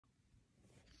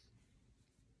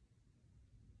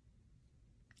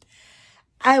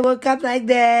I woke up like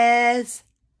this.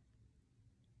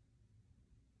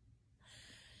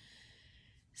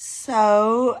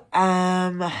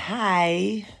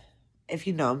 Hi. If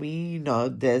you know me, you know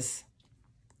this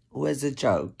was a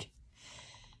joke.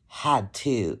 Had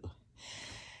to.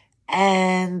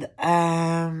 And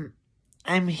I'm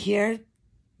here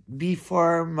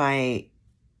before my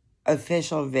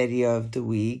official video of the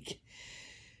week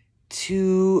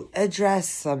to address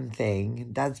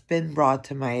something that's been brought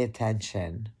to my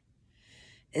attention.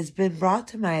 It's been brought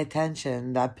to my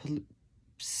attention that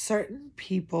certain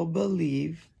people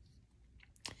believe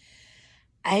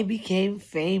I became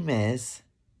famous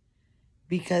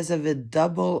because of a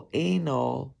double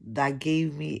anal that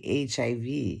gave me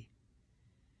HIV,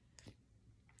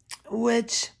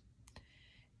 which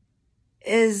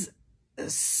is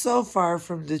so far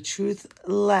from the truth.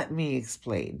 Let me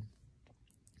explain.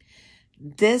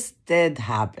 This did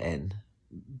happen,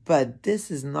 but this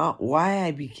is not why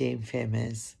I became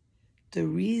famous. The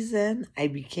reason I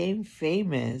became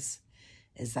famous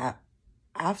is that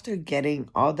after getting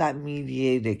all that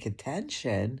mediatic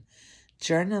attention,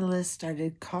 journalists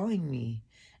started calling me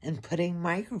and putting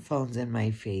microphones in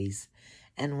my face.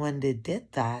 And when they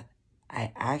did that,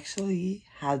 I actually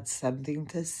had something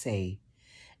to say.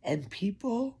 And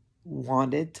people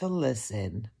wanted to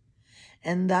listen.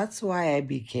 And that's why I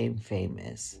became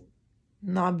famous.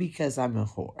 Not because I'm a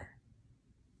whore.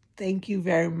 Thank you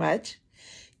very much.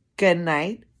 Good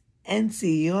night and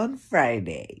see you on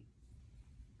Friday.